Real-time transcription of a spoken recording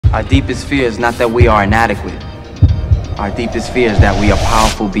Our deepest fear is not that we are inadequate. Our deepest fear is that we are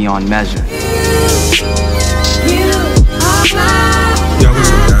powerful beyond measure. Yo,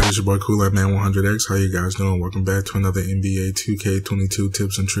 what's up, guys? It's your boy Kool-Aid Man 100X. How you guys doing? Welcome back to another NBA 2K22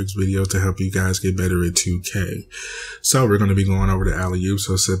 tips and tricks video to help you guys get better at 2K. So we're going to be going over the alley-oop,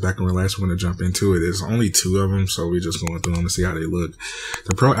 so sit back and relax. We're going to jump into it. There's only 2 of them, so we're just going through them to see how they look.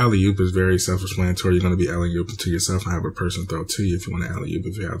 The pro alley-oop is very self-explanatory. You're going to be alley-ooping to yourself and have a person throw to you if you want to alley-oop.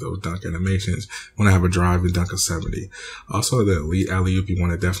 If you have those dunk animations, you want to have a drive and dunk of 70. Also, the elite alley-oop, you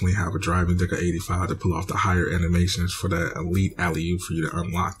want to definitely have a drive and dunk of 85 to pull off the higher animations for that elite alley-oop for you to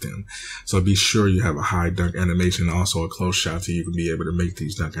unlock them. So be sure you have a high dunk animation, also a close shot so you can be able to make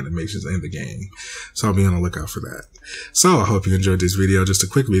these dunk animations in the game. So I'll be on the lookout for that. So I hope you enjoyed this video. Just a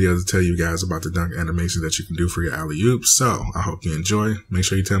quick video to tell you guys about the dunk animations that you can do for your alley-oops. So I hope you enjoy. Make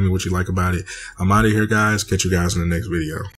sure you tell me what you like about it. I'm out of here, guys. Catch you guys in the next video.